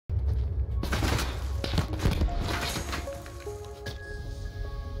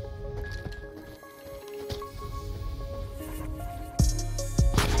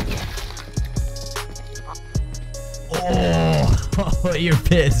You're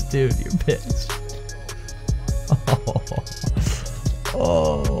pissed, dude. You're pissed.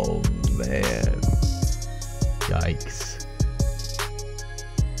 Oh man. Yikes.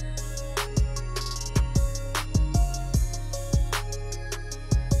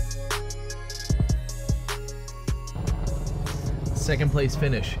 Second place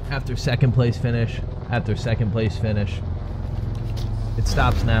finish. After second place finish. After second place finish. It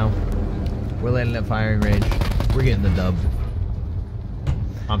stops now. We're landing at firing range. We're getting the dub.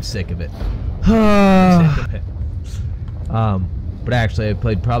 I'm sick of it. But actually, I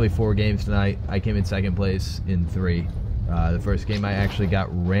played probably 4 games tonight. I came in second place in 3. The first game I actually got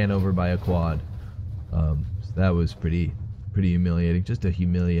ran over by a quad. So that was pretty humiliating. Just a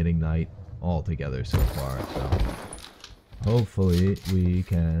humiliating night altogether so far. So hopefully we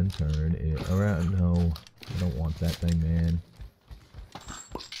can turn it around. No, I don't want that thing, man. A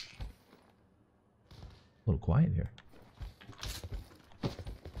little quiet here.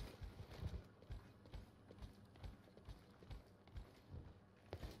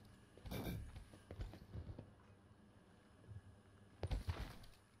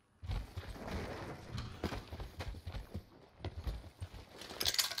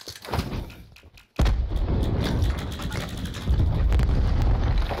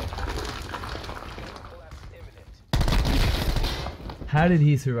 How did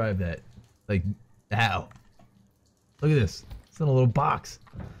he survive that? Like, how? Look at this. It's in a little box.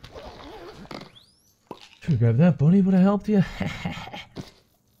 Should we grab that, buddy? Would have helped you?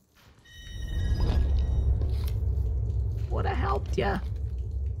 Would have helped you.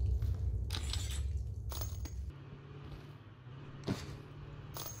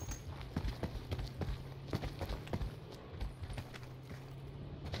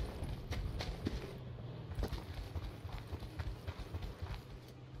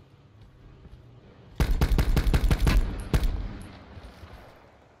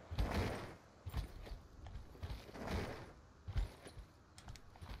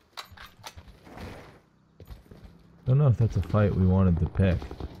 I don't know if that's a fight we wanted to pick,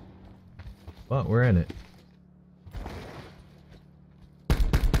 but we're in it.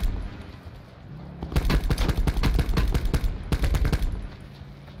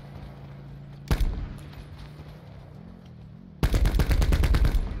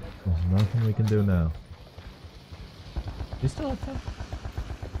 There's nothing we can do now. You still have time?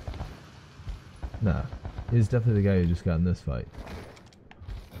 Nah, he's definitely the guy who just got in this fight.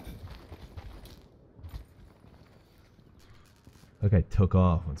 That guy took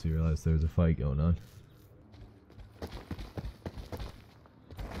off once he realized there was a fight going on.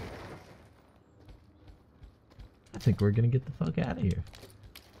 I think we're gonna get the fuck out of here.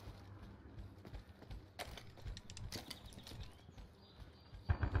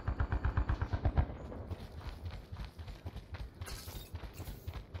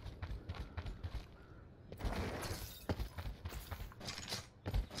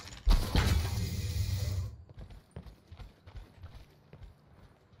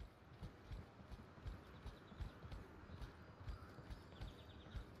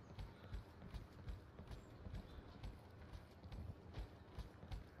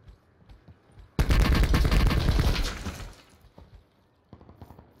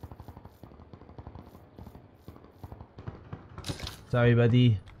 Sorry,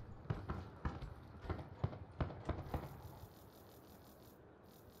 buddy.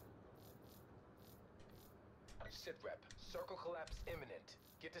 Sit rep. Circle collapse imminent.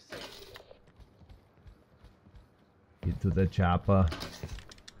 Get to safety. Get to the chopper.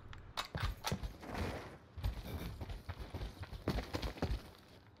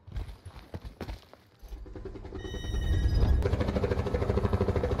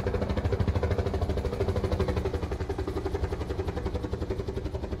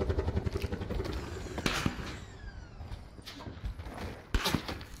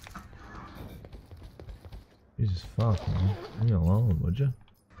 Jesus fuck, man. Leave me alone, would you?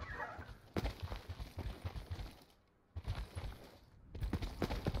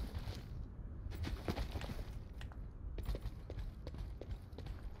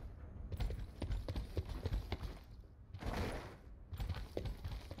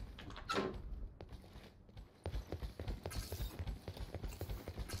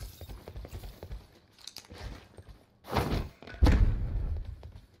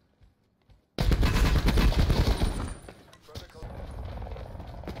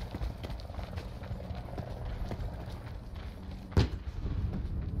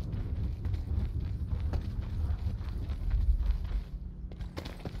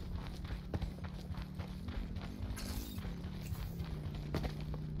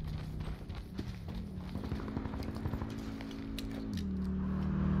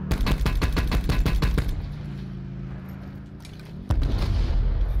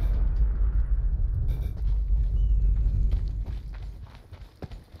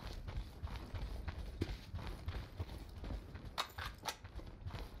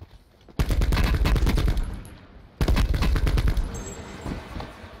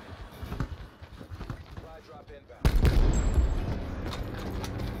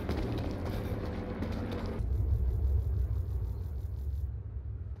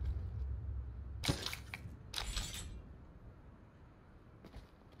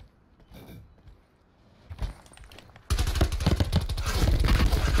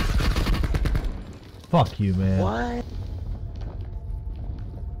 Fuck you, man. What?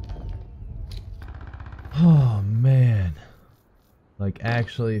 Oh, man. Like,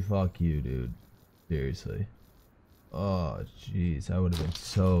 actually, fuck you, dude. Seriously. Oh, jeez. I would have been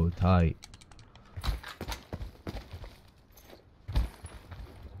so tight.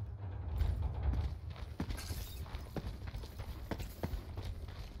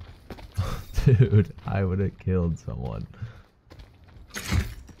 Dude, I would have killed someone.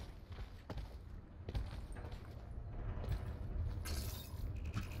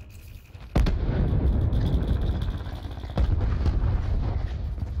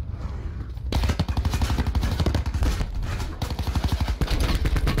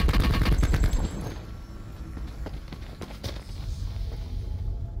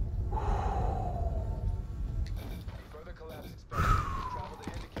 Further collapse expected. Travel to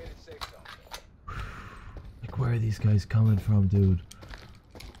indicated safe zone. Like, where are these guys coming from, dude?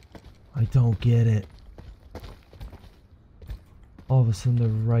 I don't get it. All of a sudden, they're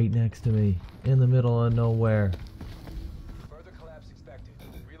right next to me, in the middle of nowhere. Further collapse expected.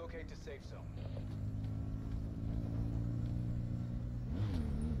 Relocate to safe zone.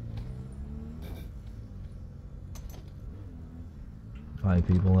 5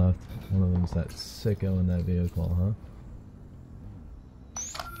 people left. One of them's that sicko in that vehicle, huh?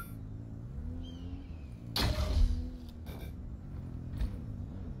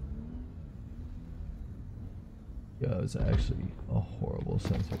 Yeah, it was actually a horrible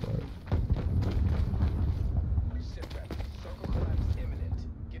sense of art. Sit rep. Circle collapse imminent.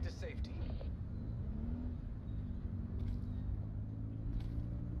 Get to safety.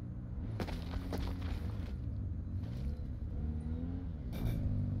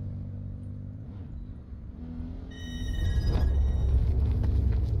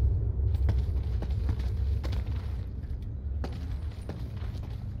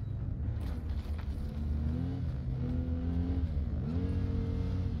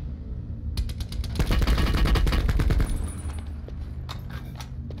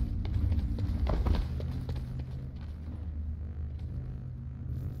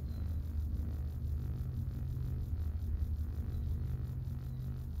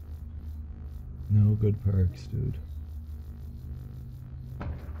 No good perks, dude.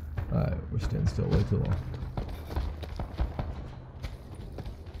 Alright, we're staying still way too long.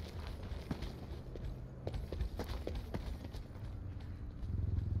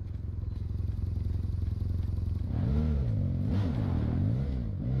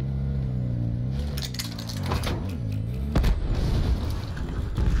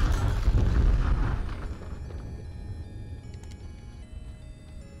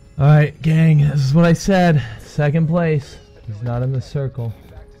 Alright, gang, this is what I said. Second place. He's not in the circle.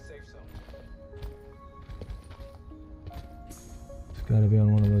 Back to safe zone. It's gotta be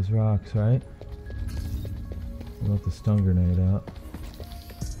on one of those rocks, right? I'll let the stun grenade out.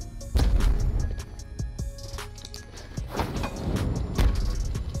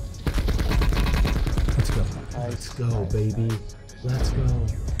 Let's go. Let's go, baby. Let's go.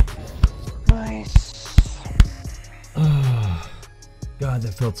 Nice. Oh, God,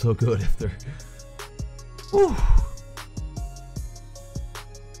 that felt so good after. Whew.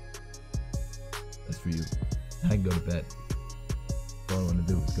 That's for you. I can go to bed. All I want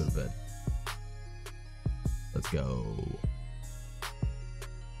to do is go to bed. Let's go.